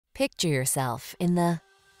Picture yourself in the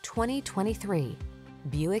 2023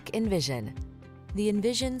 Buick Envision. The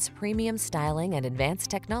Envision's premium styling and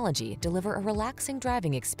advanced technology deliver a relaxing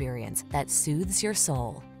driving experience that soothes your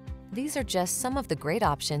soul. These are just some of the great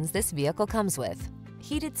options this vehicle comes with: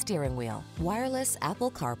 heated steering wheel, wireless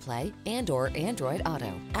Apple CarPlay and/or Android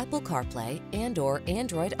Auto, Apple CarPlay and/or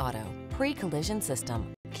Android Auto, pre-collision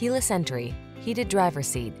system, keyless entry, heated driver's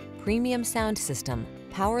seat, premium sound system,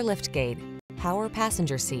 power liftgate, power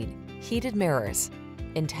passenger seat, heated mirrors.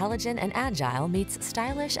 Intelligent and agile meets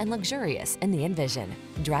stylish and luxurious in the Envision.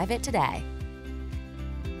 Drive it today.